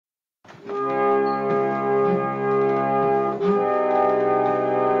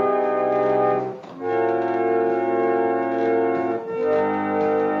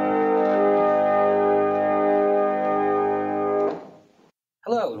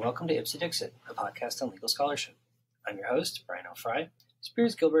and welcome to Ipse Dixit, a podcast on legal scholarship. I'm your host, Brian L. Fry,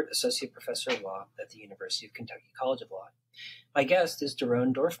 Spears Gilbert Associate Professor of Law at the University of Kentucky College of Law. My guest is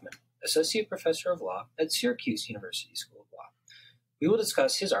Doron Dorfman, Associate Professor of Law at Syracuse University School of Law. We will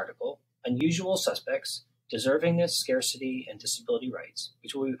discuss his article, Unusual Suspects, Deservingness, Scarcity, and Disability Rights,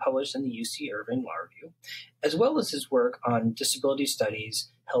 which will be published in the UC Irvine Law Review, as well as his work on disability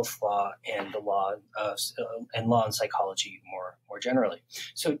studies, health law, and the law of, and law and psychology more generally.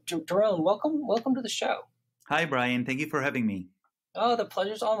 So, Doron, welcome to the show. Hi, Brian. Thank you for having me. Oh, the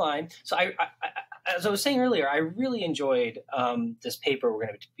pleasure's all mine. So, I as I was saying earlier, I really enjoyed this paper we're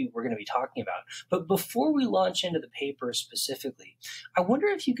going to be talking about. But before we launch into the paper specifically, I wonder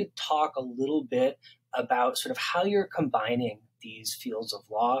if you could talk a little bit about sort of how you're combining these fields of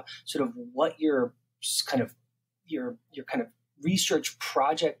law, sort of what your kind of research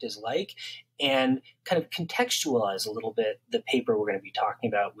project is like, and kind of contextualize a little bit the paper we're going to be talking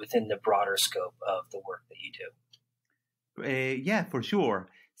about within the broader scope of the work that you do. Yeah, for sure.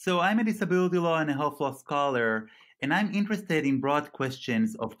 So I'm a disability law and a health law scholar, and I'm interested in broad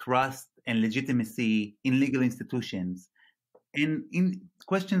questions of trust and legitimacy in legal institutions. And in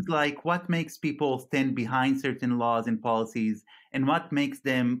questions like what makes people stand behind certain laws and policies, and what makes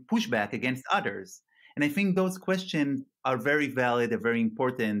them push back against others. And I think those questions are very valid and very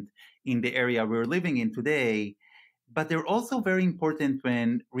important in the area we're living in today, but they're also very important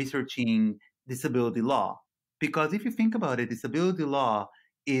when researching disability law. Because if you think about it, disability law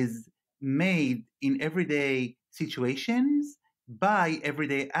is made in everyday situations by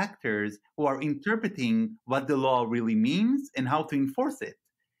everyday actors who are interpreting what the law really means and how to enforce it.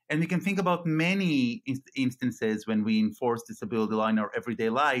 And we can think about many instances when we enforce disability law in our everyday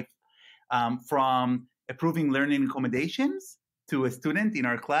life, from approving learning accommodations to a student in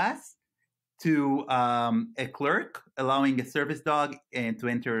our class, to a clerk allowing a service dog to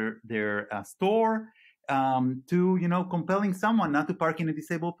enter their store, to compelling someone not to park in a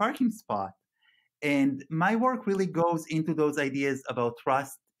disabled parking spot. And my work really goes into those ideas about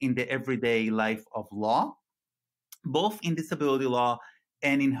trust in the everyday life of law, both in disability law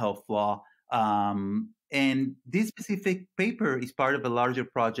and in health law. And this specific paper is part of a larger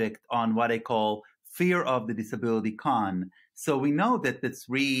project on what I call fear of the disability con. So we know that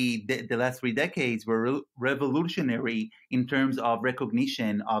the last 3 decades were revolutionary in terms of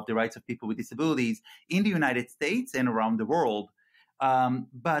recognition of the rights of people with disabilities in the United States and around the world.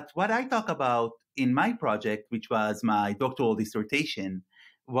 But what I talk about in my project, which was my doctoral dissertation,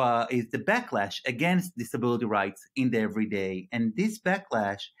 is the backlash against disability rights in the everyday. And this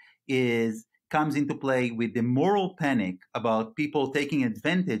backlash comes into play with the moral panic about people taking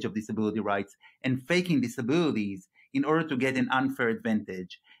advantage of disability rights and faking disabilities in order to get an unfair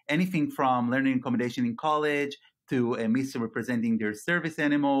advantage. Anything from learning accommodation in college to misrepresenting their service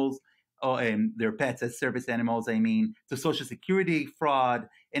animals, or their pets as service animals, to Social Security fraud,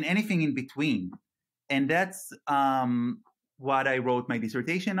 and anything in between. And that's what I wrote my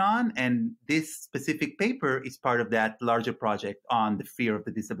dissertation on. And this specific paper is part of that larger project on the fear of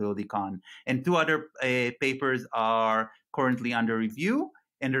the disability con. And 2 other papers are currently under review,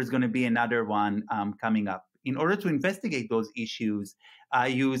 and there's going to be another one coming up. In order to investigate those issues, I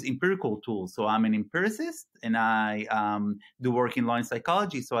use empirical tools. So I'm an empiricist, and I do work in law and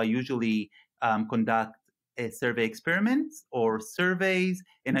psychology. So I usually conduct survey experiments or surveys,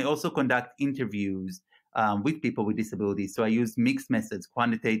 and I also conduct interviews with people with disabilities. So I use mixed methods,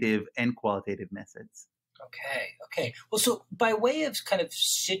 quantitative and qualitative methods. Okay. Well, so by way of kind of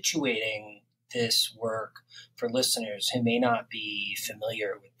situating this work for listeners who may not be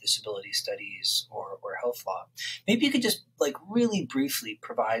familiar with disability studies or health law, maybe you could just really briefly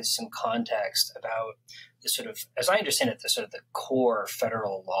provide some context about the sort of, as I understand it, the core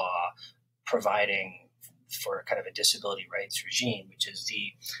federal law providing for kind of a disability rights regime, which is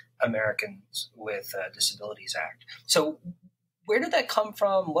the Americans with Disabilities Act. So where did that come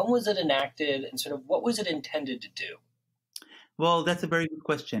from? When was it enacted? And sort of what was it intended to do? Well, that's a very good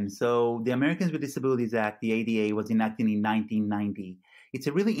question. So the Americans with Disabilities Act, the ADA, was enacted in 1990. It's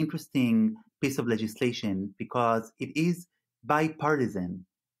a really interesting piece of legislation because it is bipartisan,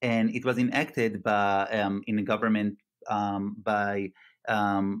 and it was enacted by in the government by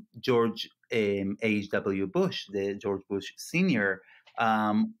George H.W. Bush, the George Bush Sr.,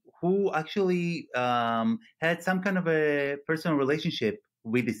 who actually had some kind of a personal relationship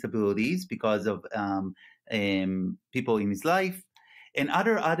with disabilities because of people in his life, and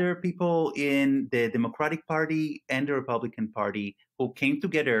other people in the Democratic Party and the Republican Party who came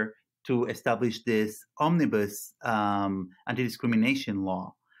together to establish this omnibus anti-discrimination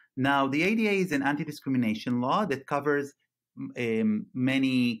law. Now, the ADA is an anti-discrimination law that covers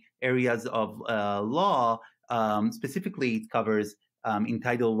many areas of law. Specifically, it covers in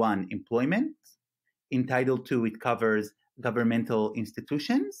Title I, employment. In Title II, it covers governmental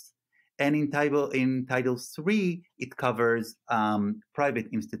institutions. And in Title III, it covers private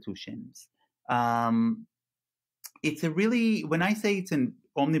institutions. It's a really, when I say it's an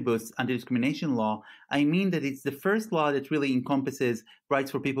omnibus anti-discrimination law, I mean that it's the first law that really encompasses rights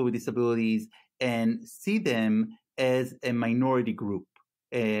for people with disabilities and see them as a minority group,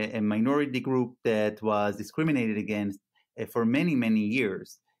 a minority group that was discriminated against for many, many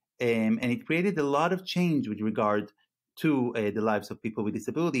years. And it created a lot of change with regard to the lives of people with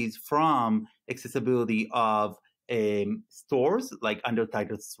disabilities, from accessibility of stores, like under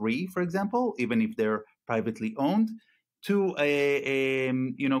Title III, for example, even if they're privately owned, to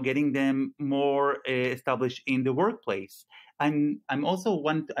getting them more established in the workplace. I also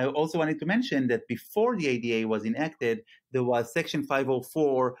wanted to mention that before the ADA was enacted, there was Section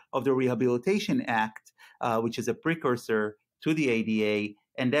 504 of the Rehabilitation Act, which is a precursor to the ADA,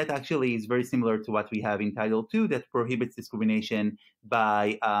 and that actually is very similar to what we have in Title II, that prohibits discrimination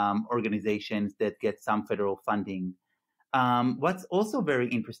by organizations that get some federal funding. What's also very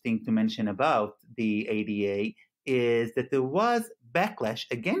interesting to mention about the ADA is that there was backlash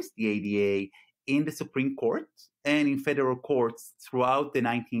against the ADA in the Supreme Court and in federal courts throughout the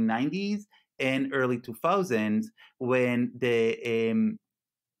 1990s and early 2000s, when the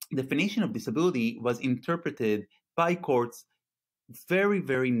definition of disability was interpreted by courts very,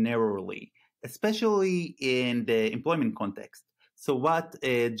 very narrowly, especially in the employment context. So what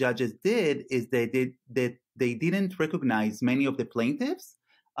judges did is they didn't recognize many of the plaintiffs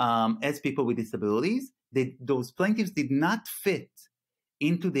as people with disabilities. Those plaintiffs did not fit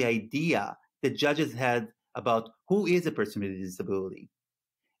into the idea that judges had about who is a person with a disability.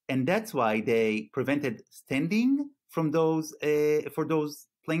 And that's why they prevented standing from those for those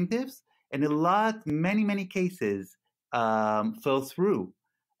plaintiffs. And many cases fell through.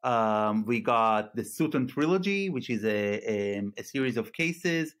 We got the Sutton Trilogy, which is a series of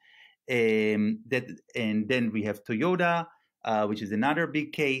cases, and then we have Toyota, which is another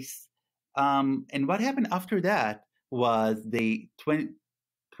big case. And what happened after that was the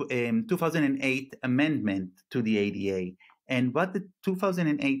 2008 amendment to the ADA. And what the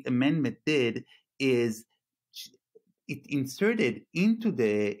 2008 amendment did is it inserted into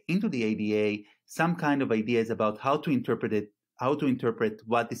the ADA some kind of ideas about how to interpret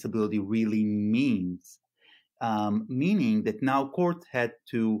what disability really means. Meaning that now courts had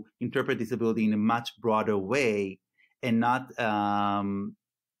to interpret disability in a much broader way and not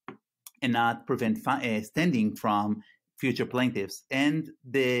prevent standing from future plaintiffs. And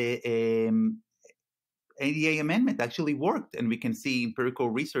the ADA amendment actually worked, and we can see empirical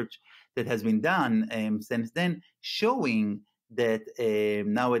research that has been done since then showing that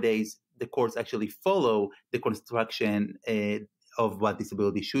nowadays the courts actually follow the construction of what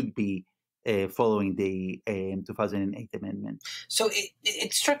disability should be following the 2008 amendment. So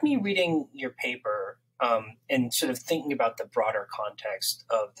it struck me reading your paper and sort of thinking about the broader context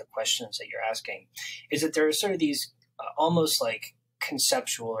of the questions that you're asking, is that there are sort of these almost like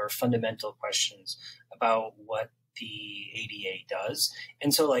conceptual or fundamental questions about what the ADA does.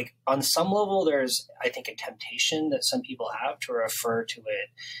 And so like on some level, there's, I think, a temptation that some people have to refer to it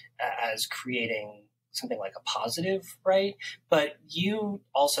as creating something like a positive, right? But you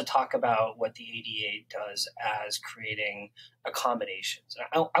also talk about what the ADA does as creating accommodations.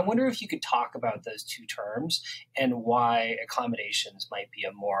 I wonder if you could talk about those two terms and why accommodations might be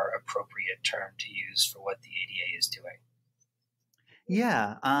a more appropriate term to use for what the ADA is doing.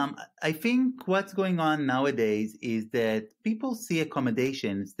 Yeah, I think what's going on nowadays is that people see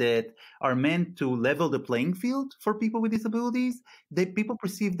accommodations that are meant to level the playing field for people with disabilities. People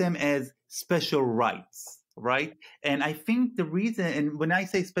perceive them as special rights, right? And I think the reason, and when I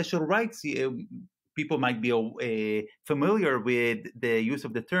say special rights, people might be familiar with the use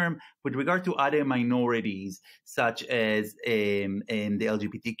of the term with regard to other minorities, such as in the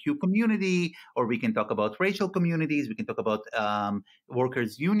LGBTQ community, or we can talk about racial communities, we can talk about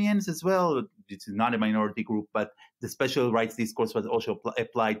workers' unions as well. It's not a minority group, but the special rights discourse was also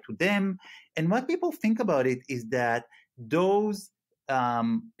applied to them. And what people think about it is that those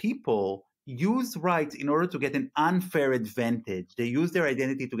people use rights in order to get an unfair advantage. They use their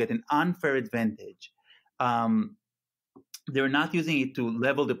identity to get an unfair advantage. They're not using it to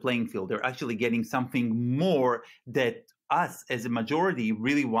level the playing field. They're actually getting something more that us as a majority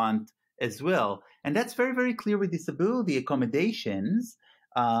really want as well. And that's very, very clear with disability accommodations,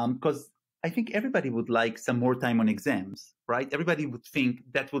 because I think everybody would like some more time on exams, right? Everybody would think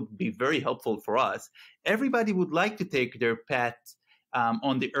that would be very helpful for us. Everybody would like to take their pet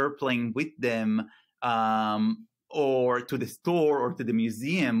on the airplane with them, or to the store or to the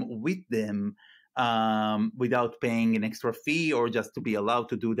museum with them, without paying an extra fee, or just to be allowed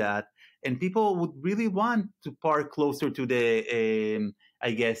to do that. And people would really want to park closer to the,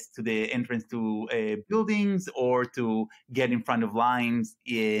 I guess, to the entrance to buildings, or to get in front of lines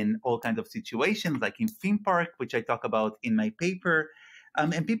in all kinds of situations, like in theme park, which I talk about in my paper.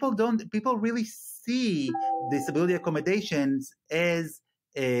 And people really see disability accommodations as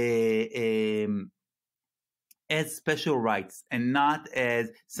as special rights, and not as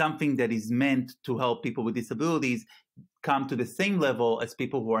something that is meant to help people with disabilities come to the same level as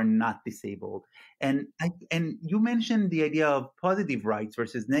people who are not disabled. And you mentioned the idea of positive rights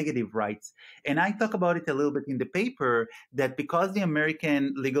versus negative rights. And I talk about it a little bit in the paper, that because the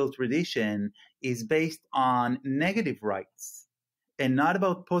American legal tradition is based on negative rights and not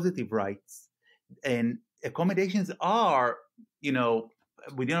about positive rights, and accommodations are,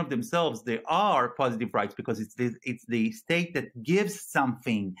 within of themselves, they are positive rights, because it's the state that gives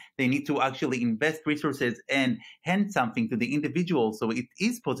something. They need to actually invest resources and hand something to the individual, so it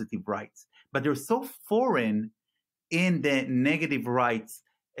is positive rights. But they're so foreign in the negative rights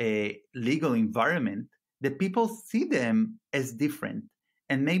legal environment that people see them as different.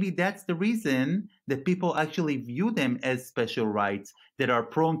 And maybe that's the reason that people actually view them as special rights that are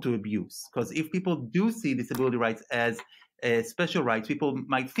prone to abuse. Because if people do see disability rights as special rights, people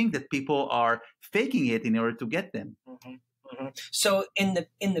might think that people are faking it in order to get them. Mm-hmm. Mm-hmm. So in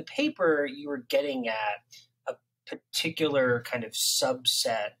the paper, you were getting at a particular kind of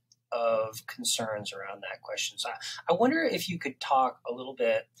subset of concerns around that question. So I wonder if you could talk a little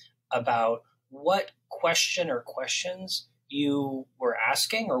bit about what question or questions you were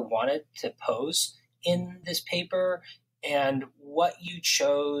asking or wanted to pose in this paper, and what you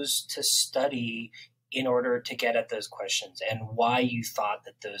chose to study in order to get at those questions, and why you thought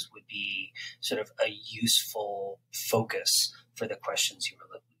that those would be sort of a useful focus for the questions you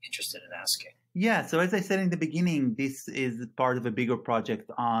were interested in asking. Yeah, so as I said in the beginning, this is part of a bigger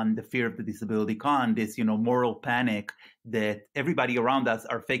project on the fear of the disability con, this, moral panic that everybody around us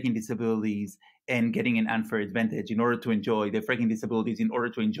are faking disabilities and getting an unfair advantage in order to enjoy, they're faking disabilities in order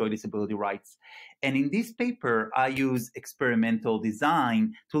to enjoy disability rights. And in this paper, I use experimental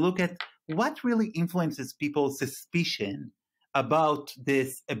design to look at what really influences people's suspicion about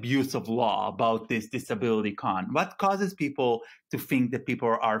this abuse of law, about this disability con. What causes people to think that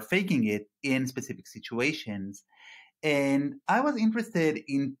people are faking it in specific situations? And I was interested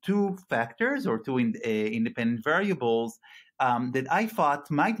in two factors, or two independent variables that I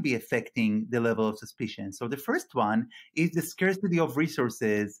thought might be affecting the level of suspicion. So the first one is the scarcity of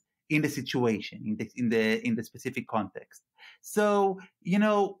resources in the situation, in the specific context. So,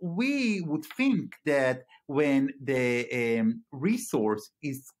 we would think that when the resource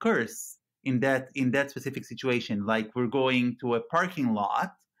is scarce in that specific situation, like we're going to a parking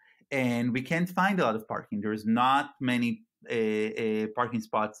lot and we can't find a lot of parking, there's not many parking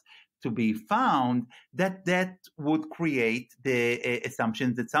spots to be found, that would create the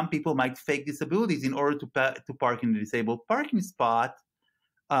assumptions that some people might fake disabilities in order to park in the disabled parking spot,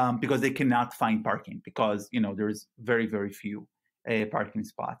 because they cannot find parking, because there's very, very few parking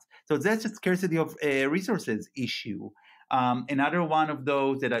spots. So that's a scarcity of resources issue. Another one of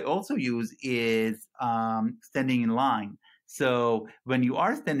those that I also use is standing in line. So when you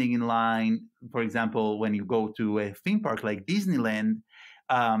are standing in line, for example, when you go to a theme park like Disneyland,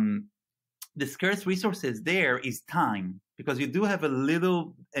 the scarce resources there is time, because you do have a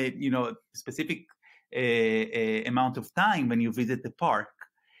little, specific amount of time when you visit the park.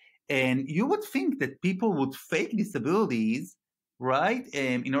 And you would think that people would fake disabilities, right,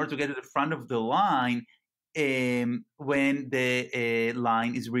 in order to get to the front of the line when the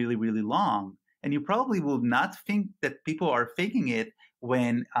line is really, really long. And you probably would not think that people are faking it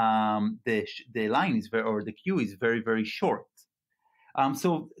when the line is or the queue is very, very short.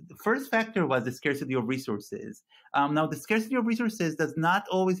 So the first factor was the scarcity of resources. Now, the scarcity of resources does not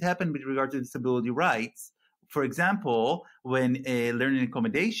always happen with regard to disability rights. For example, when learning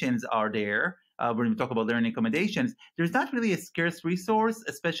accommodations are there, when we talk about learning accommodations, there's not really a scarce resource,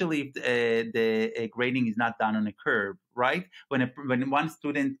 especially if the grading is not done on a curve, right? When one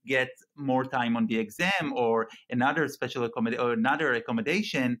student gets more time on the exam, or another special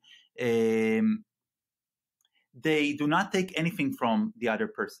accommodation, they do not take anything from the other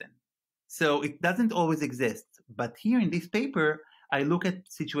person. So it doesn't always exist. But here in this paper, I look at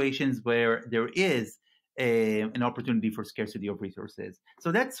situations where there is an opportunity for scarcity of resources.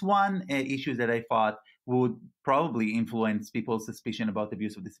 So that's one issue that I thought would probably influence people's suspicion about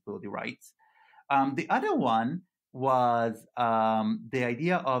abuse of disability rights. The other one was the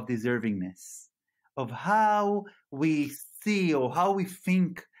idea of deservingness, of how we see or how we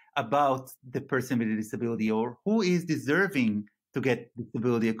think about the person with a disability, or who is deserving to get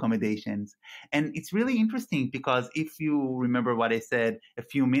disability accommodations. And it's really interesting because if you remember what I said a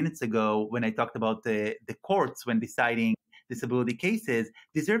few minutes ago when I talked about the courts when deciding disability cases,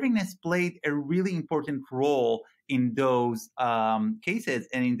 deservingness played a really important role in those cases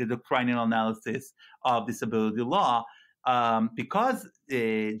and in the doctrinal analysis of disability law, because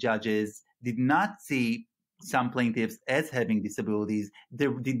judges did not see some plaintiffs as having disabilities. They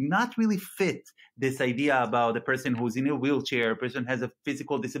did not really fit this idea about a person who's in a wheelchair, a person has a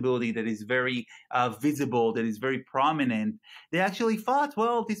physical disability that is very visible, that is very prominent. They actually thought,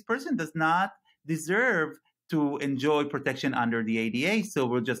 well, this person does not deserve to enjoy protection under the ADA, so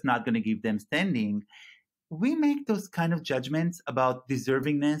we're just not going to give them standing. We make those kind of judgments about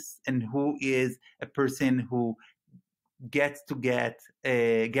deservingness and who is a person who gets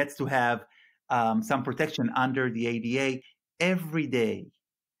to have some protection under the ADA every day.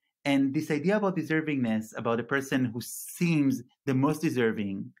 And this idea about deservingness, about a person who seems the most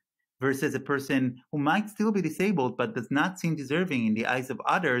deserving versus a person who might still be disabled but does not seem deserving in the eyes of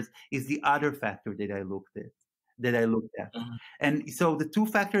others, is the other factor that I looked at. Mm-hmm. And so the two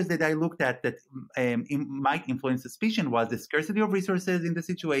factors that I looked at that might influence suspicion was the scarcity of resources in the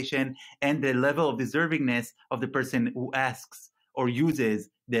situation and the level of deservingness of the person who asks or uses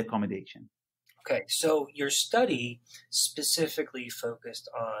the accommodation. Okay, so your study specifically focused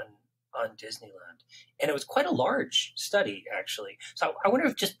on Disneyland, and it was quite a large study, actually. So I wonder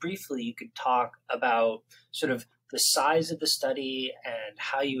if just briefly you could talk about sort of the size of the study and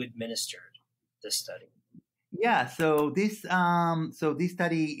how you administered this study. Yeah, so this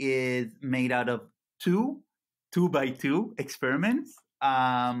study is made out of two by two experiments.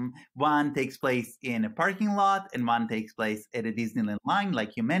 One takes place in a parking lot, and one takes place at a Disneyland line,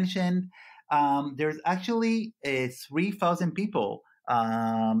 like you mentioned. There's actually 3,000 people,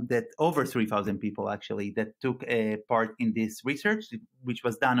 over 3,000 people actually, that took part in this research, which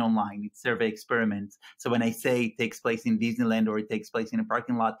was done online. It's survey experiments. So when I say it takes place in Disneyland or it takes place in a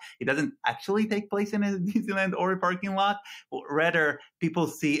parking lot, it doesn't actually take place in a Disneyland or a parking lot. Rather, people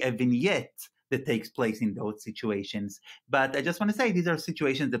see a vignette that takes place in those situations. But I just want to say these are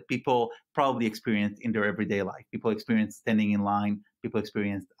situations that people probably experience in their everyday life. People experience standing in line. People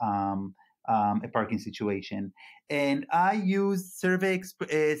experience a parking situation. And I use survey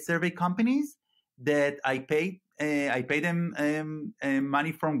companies that I pay them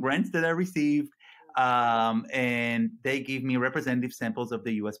money from grants that I received, and they give me representative samples of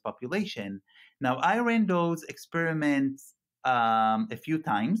the U.S. population. Now, I ran those experiments a few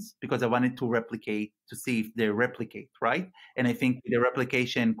times because I wanted to see if they replicate, right? And I think the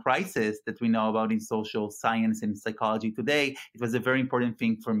replication crisis that we know about in social science and psychology today, it was a very important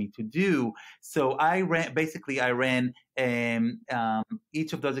thing for me to do. So I ran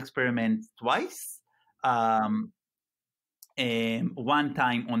each of those experiments twice. One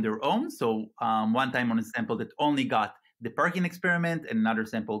time on their own. So one time on a sample that only got the parking experiment, and another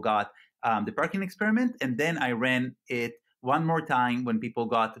sample got the parking experiment. And then I ran it one more time when people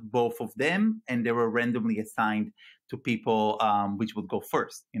got both of them, and they were randomly assigned to people which would go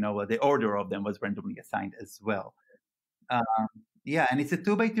first. The order of them was randomly assigned as well. Yeah, and it's a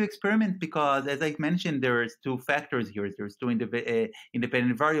 2x2 experiment because, as I mentioned, there's two factors here. There's two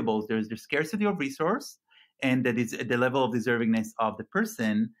independent variables. There's the scarcity of resource, and that is the level of deservingness of the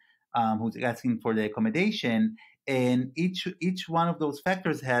person who's asking for the accommodation. And each one of those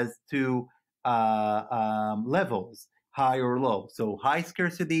factors has two levels, high or low. So high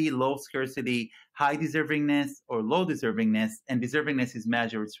scarcity, low scarcity, high deservingness or low deservingness. And deservingness is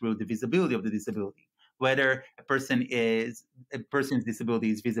measured through the visibility of the disability, whether a person's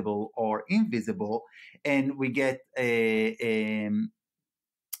disability is visible or invisible. And we get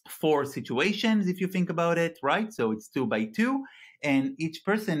four situations, if you think about it, right? So it's 2x2, and each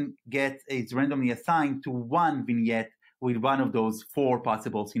person is randomly assigned to one vignette with one of those four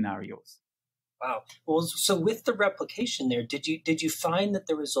possible scenarios. Wow. Well, so with the replication there, did you find that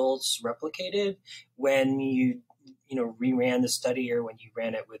the results replicated when you reran the study, or when you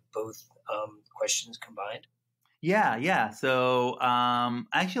ran it with both questions combined? Yeah. So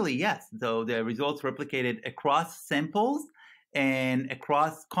actually, yes. So the results replicated across samples and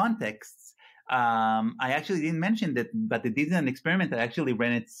across contexts. I actually didn't mention that, but the Disneyland experiment, I actually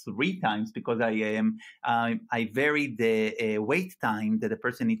ran it 3 times because I varied the wait time that a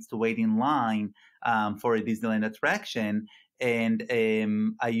person needs to wait in line for a Disneyland attraction, and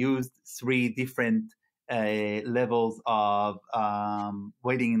I used 3 different levels of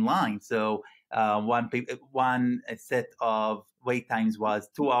waiting in line. So one set of wait times was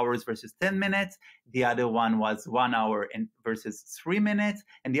 2 hours versus 10 minutes. The other one was 1 hour versus 3 minutes.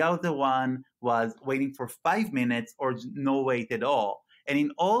 And the other one was waiting for 5 minutes or no wait at all. And in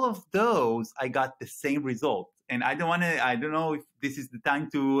all of those, I got the same result. And I don't know if this is the time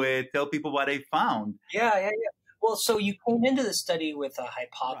to tell people what I found. Yeah. Well, so you came into the study with a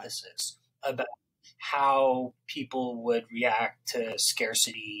hypothesis about how people would react to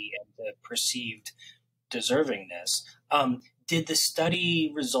scarcity and the perceived deservingness. Did the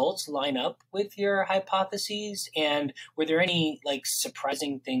study results line up with your hypotheses? And were there any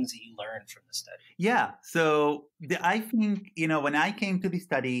surprising things that you learned from the study? Yeah. So I think, when I came to the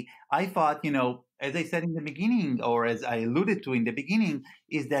study, I thought, as I said in the beginning, or as I alluded to in the beginning,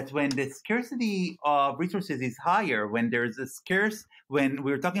 is that when the scarcity of resources is higher, when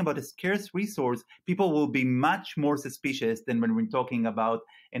we're talking about a scarce resource, people will be much more suspicious than when we're talking about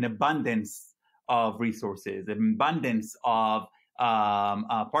an abundance of resources, an abundance of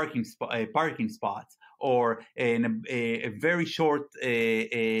parking spots, or a very short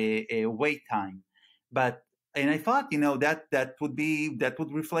wait time. And I thought, that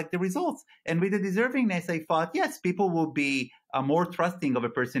would reflect the results. And with the deservingness, I thought, yes, people will be more trusting of a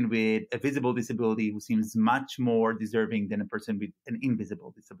person with a visible disability who seems much more deserving than a person with an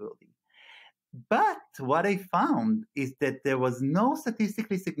invisible disability. But what I found is that there was no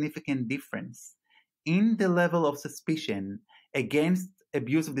statistically significant difference in the level of suspicion against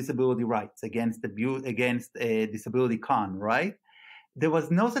abuse of disability rights, against disability con, right? There was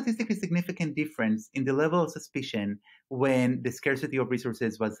no statistically significant difference in the level of suspicion when the scarcity of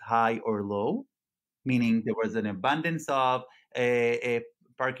resources was high or low, meaning there was an abundance of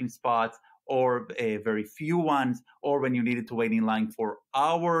parking spots or very few ones, or when you needed to wait in line for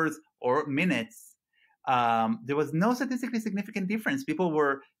hours or minutes. There was no statistically significant difference. People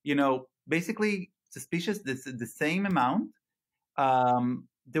were, basically suspicious the same amount.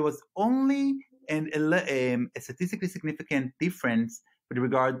 There was only a statistically significant difference with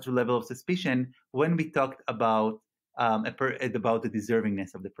regard to level of suspicion when we talked about the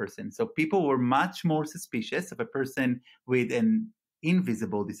deservingness of the person. So people were much more suspicious of a person with an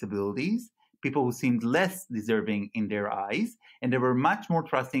invisible disabilities, people who seemed less deserving in their eyes, and they were much more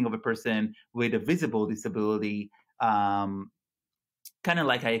trusting of a person with a visible disability, kind of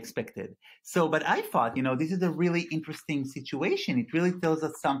like I expected. So, but I thought, this is a really interesting situation. It really tells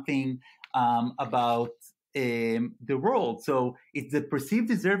us something about the world. So it's the perceived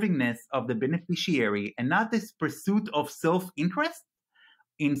deservingness of the beneficiary and not this pursuit of self-interest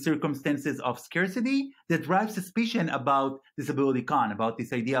in circumstances of scarcity that drives suspicion about disability con, about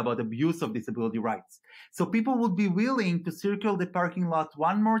this idea about abuse of disability rights. So people would be willing to circle the parking lot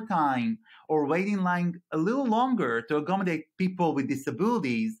one more time or wait in line a little longer to accommodate people with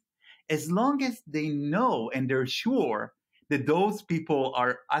disabilities, as long as they know and they're sure that those people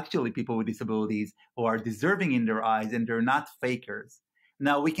are actually people with disabilities who are deserving in their eyes and they're not fakers.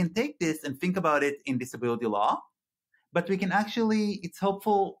 Now, we can take this and think about it in disability law, but we can actually, it's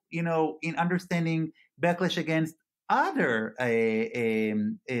helpful, in understanding backlash against other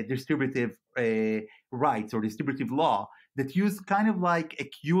distributive rights or distributive law that use kind of like a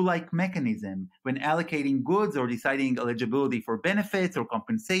queue-like mechanism when allocating goods or deciding eligibility for benefits or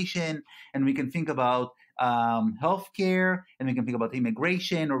compensation. And we can think about healthcare, and we can think about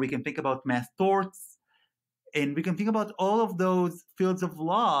immigration, or we can think about mass torts. And we can think about all of those fields of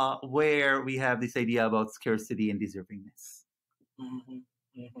law where we have this idea about scarcity and deservingness. Mm-hmm,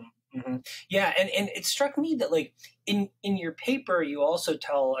 mm-hmm, mm-hmm. Yeah, and it struck me that in your paper, you also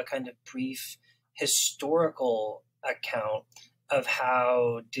tell a kind of brief historical account of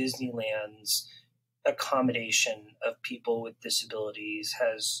how Disneyland's accommodation of people with disabilities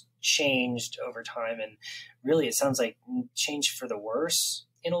has changed over time, and really it sounds like changed for the worse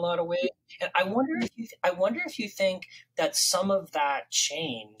in a lot of ways. And I wonder if you think that some of that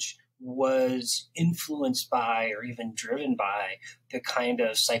change was influenced by or even driven by the kind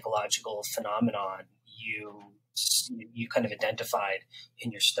of psychological phenomenon you kind of identified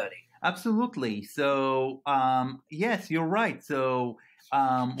in your study. Absolutely. So yes, you're right. So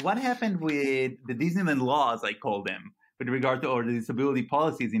what happened with the Disneyland laws, I call them, with regard to or the disability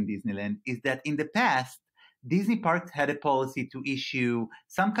policies in Disneyland, is that in the past, Disney parks had a policy to issue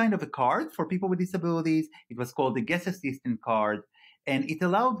some kind of a card for people with disabilities. It was called the guest assistant card. And it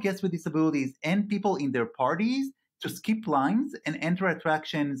allowed guests with disabilities and people in their parties to skip lines and enter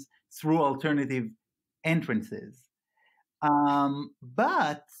attractions through alternative entrances.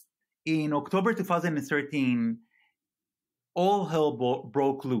 But in October 2013, all hell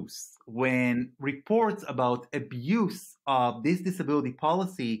broke loose when reports about abuse of this disability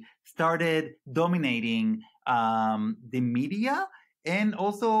policy started dominating the media and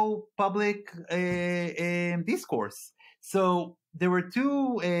also public discourse. So there were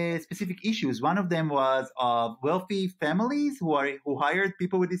two specific issues. One of them was of wealthy families who hired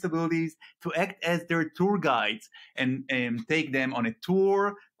people with disabilities to act as their tour guides and take them on a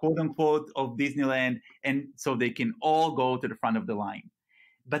tour, quote unquote, of Disneyland, and so they can all go to the front of the line.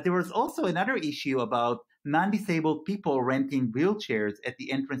 But there was also another issue about non-disabled people renting wheelchairs at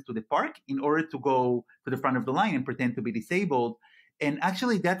the entrance to the park in order to go to the front of the line and pretend to be disabled. And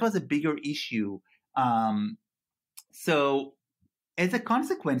actually, that was a bigger issue. So as a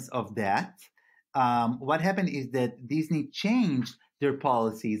consequence of that, what happened is that Disney changed their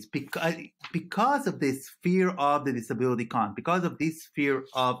policies because of this fear of the disability con, because of this fear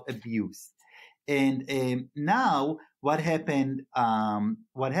of abuse. And now what happened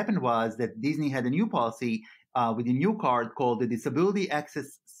was that Disney had a new policy with a new card called the Disability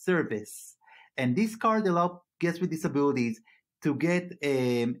Access Service. And this card allowed guests with disabilities to get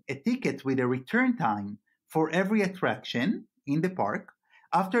a ticket with a return time for every attraction in the park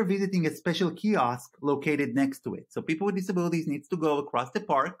after visiting a special kiosk located next to it. So people with disabilities needs to go across the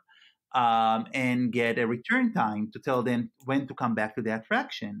park and get a return time to tell them when to come back to the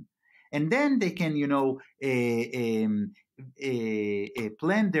attraction. And then they can,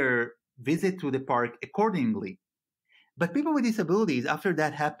 plan their visit to the park accordingly. But people with disabilities, after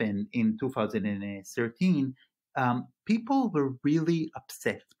that happened in 2013, people were really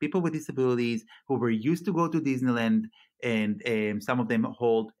upset. People with disabilities who were used to go to Disneyland, and some of them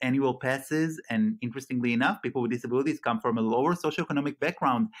hold annual passes. And interestingly enough, people with disabilities come from a lower socioeconomic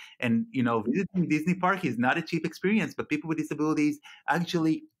background. And, visiting Disney Park is not a cheap experience, but people with disabilities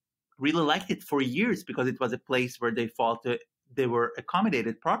actually really liked it for years because it was a place where they felt they were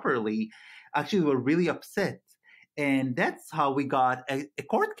accommodated properly. Actually, were really upset. And that's how we got a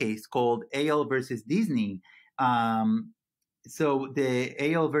court case called AL versus Disney. So the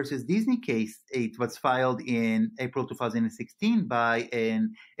AL versus Disney case, it was filed in April 2016 by a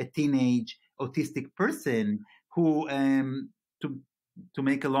teenage autistic person who, to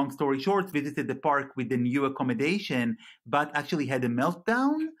make a long story short, visited the park with the new accommodation, but actually had a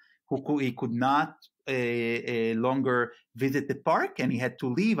meltdown. He could not longer visit the park, and he had to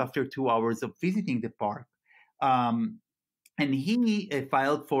leave after 2 hours of visiting the park. And he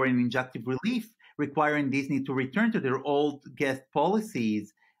filed for an injunctive relief requiring Disney to return to their old guest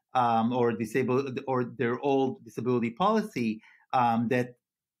policies or their old disability policy that,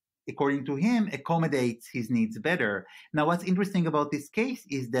 according to him, accommodates his needs better. Now, what's interesting about this case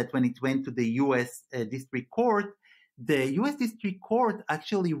is that when it went to the U.S. District Court, the U.S. District Court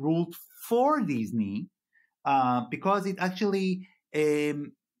actually ruled for Disney because it actually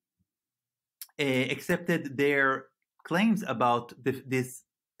accepted their claims about this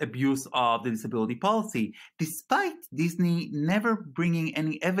abuse of the disability policy, despite Disney never bringing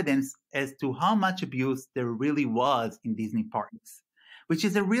any evidence as to how much abuse there really was in Disney parks, which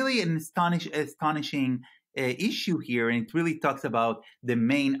is an astonishing issue here. And it really talks about the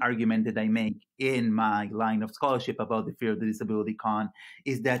main argument that I make in my line of scholarship about the fear of the disability con,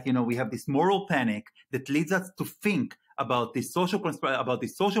 is that, we have this moral panic that leads us to think about this social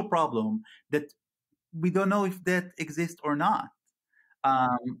problem that we don't know if that exists or not.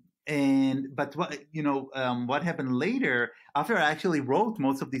 But what happened later, after I actually wrote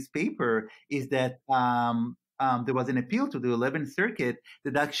most of this paper, is that there was an appeal to the 11th Circuit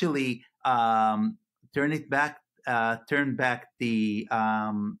that actually turned back the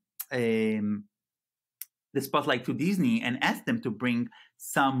spotlight to Disney and asked them to bring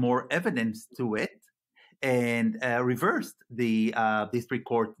some more evidence to it, and reversed the district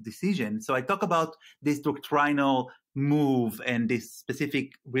court decision. So I talk about this doctrinal move and this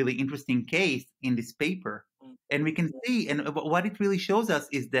specific really interesting case in this paper. And we can see, and what it really shows us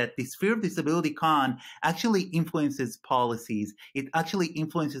is that this fear of disability con actually influences policies. It actually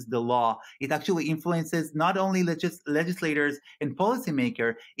influences the law. It actually influences not only legislators and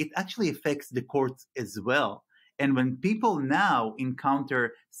policymakers, it actually affects the courts as well. And when people now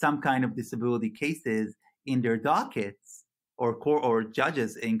encounter some kind of disability cases in their dockets, or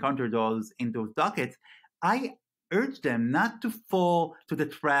judges encounter those in those dockets, I urge them not to fall to the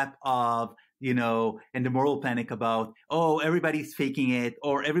trap of, and the moral panic about, everybody's faking it,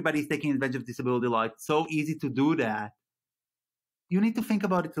 or everybody's taking advantage of disability law. It's so easy to do that. you need to think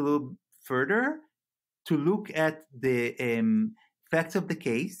about it a little further to look at the facts of the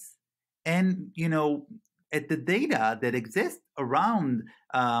case and, at the data that exists around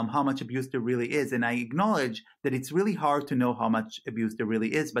how much abuse there really is. And I acknowledge that it's really hard to know how much abuse there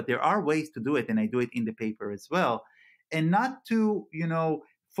really is, but there are ways to do it, and I do it in the paper as well. And not to,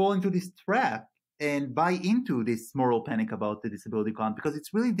 fall into this trap and buy into this moral panic about the disability con, because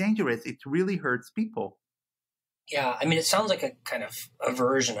it's really dangerous. It really hurts people. Yeah, I mean, it sounds like a kind of a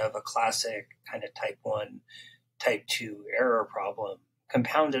version of a classic kind of type 1, type 2 error problem,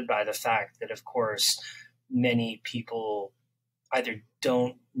 compounded by the fact that, of course, many people either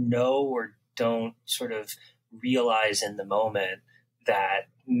don't know or don't sort of realize in the moment that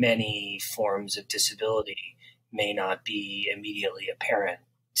many forms of disability may not be immediately apparent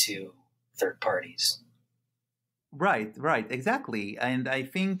to third parties. Right, exactly. And I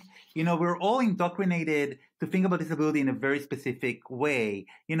think, we're all indoctrinated to think about disability in a very specific way.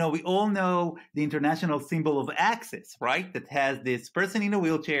 We all know the international symbol of access, right? That has this person in a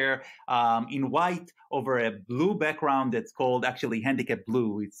wheelchair in white over a blue background that's called actually handicap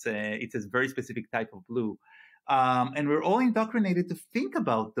blue. It's a very specific type of blue. And we're all indoctrinated to think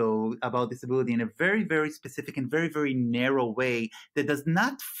about disability in a very, very specific and very, very narrow way that does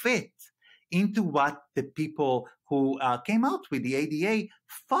not fit into what the people who came out with the ADA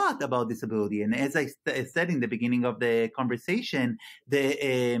thought about disability. And as I said in the beginning of the conversation,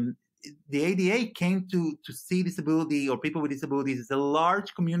 the ADA came to see disability or people with disabilities as a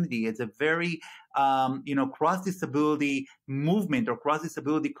large community. It's a very, cross-disability movement or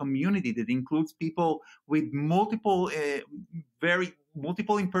cross-disability community that includes people with multiple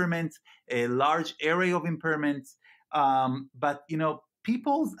impairments, a large array of impairments. But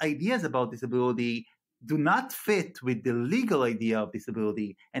people's ideas about disability do not fit with the legal idea of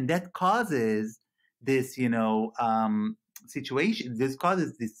disability, and that causes this, situation. This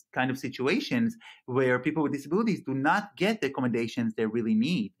causes this kind of situations where people with disabilities do not get the accommodations they really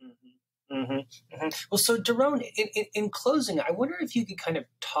need. Mm-hmm. Mm-hmm. Mm-hmm. Well, so Doron, in closing, I wonder if you could kind of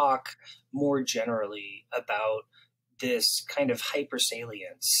talk more generally about this kind of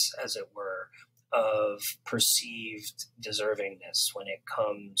hypersalience, as it were, of perceived deservingness when it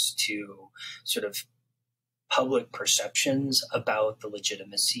comes to sort of public perceptions about the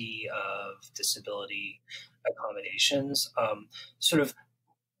legitimacy of disability accommodations. Sort of,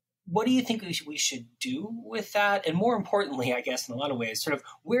 what do you think we should do with that? And more importantly, I guess, in a lot of ways, sort of,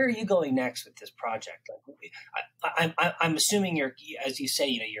 where are you going next with this project? I'm assuming you're, as you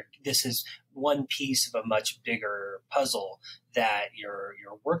say, this is one piece of a much bigger puzzle that you're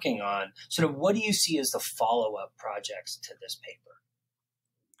working on. Sort of, what do you see as the follow-up projects to this paper?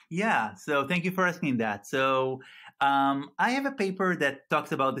 Yeah, so thank you for asking that. So I have a paper that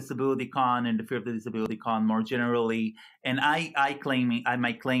talks about disability con and the fear of the disability con more generally. And my claim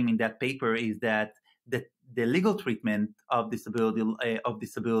in that paper is that the legal treatment of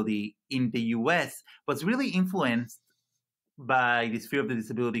disability in the U.S. was really influenced by this fear of the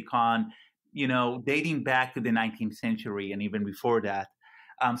disability con, dating back to the 19th century and even before that.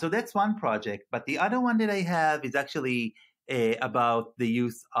 So that's one project. But the other one that I have is actually about the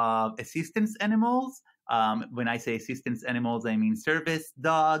use of assistance animals. When I say assistance animals, I mean service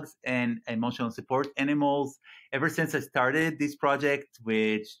dogs and emotional support animals. Ever since I started this project,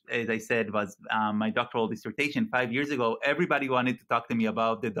 which, as I said, was my doctoral dissertation 5 years ago, everybody wanted to talk to me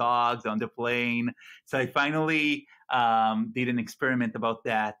about the dogs on the plane. So I finally did an experiment about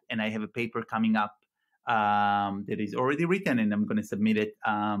that, and I have a paper coming up that is already written, and I'm going to submit it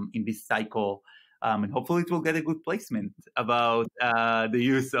in this cycle. And hopefully it will get a good placement about the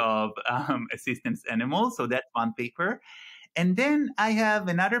use of assistance animals. So that's one paper. And then I have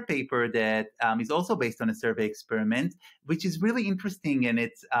another paper that is also based on a survey experiment, which is really interesting. And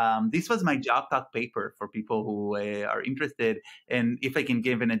it's this was my job talk paper for people who are interested. And if I can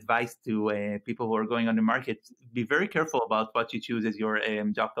give an advice to people who are going on the market, be very careful about what you choose as your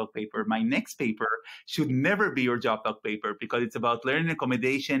job talk paper. My next paper should never be your job talk paper because it's about learning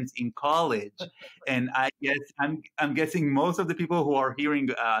accommodations in college. And I guess I'm guessing most of the people who are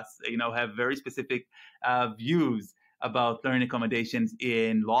hearing us, have very specific views about learning accommodations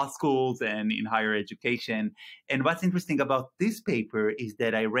in law schools and in higher education. And what's interesting about this paper is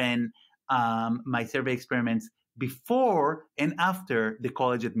that I ran my survey experiments before and after the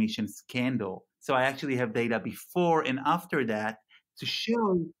college admission scandal. So I actually have data before and after that to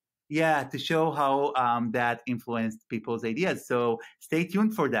show how that influenced people's ideas. So stay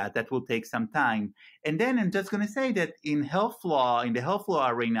tuned for that. That will take some time. And then I'm just going to say that in the health law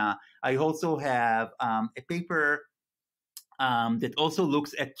arena, I also have a paper that also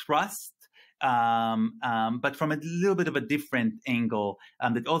looks at trust but from a little bit of a different angle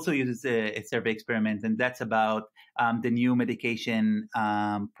that also uses a survey experiment, and that's about the new medication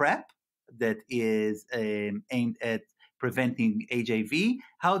PrEP that is aimed at preventing HIV.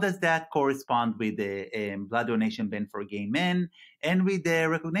 How does that correspond with the blood donation ban for gay men and with the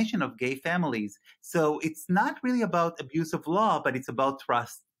recognition of gay families? So it's not really about abuse of law, but it's about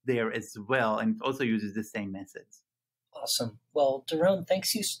trust there as well, and it also uses the same methods. Awesome. Well, Doron,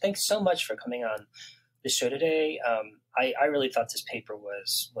 thanks so much for coming on the show today. I really thought this paper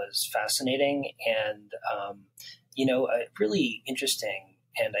was fascinating and a really interesting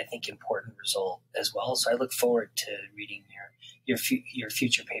and I think important result as well. So I look forward to reading your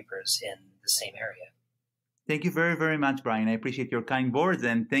future papers in the same area. Thank you very, very much, Brian. I appreciate your kind words,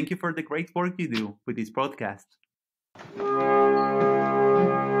 and thank you for the great work you do with this broadcast.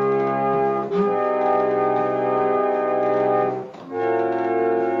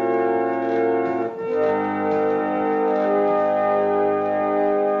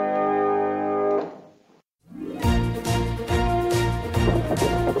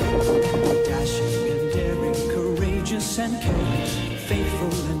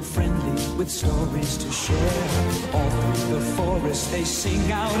 With stories to share, all through the forest they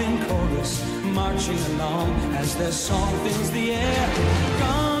sing out in chorus, marching along as their song fills the air.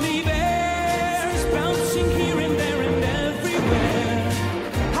 Gummy bears bouncing here and there and everywhere,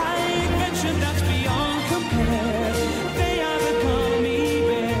 high adventure that's beyond compare. They are the gummy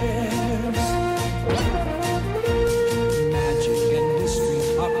bears. Magic and mystery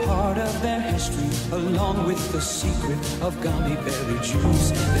are part of their history, along with the secret of gummy berry juice.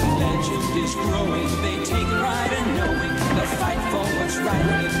 The legend is growing, they take pride in knowing the fight for what's right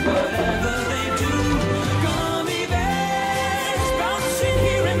in whatever they do.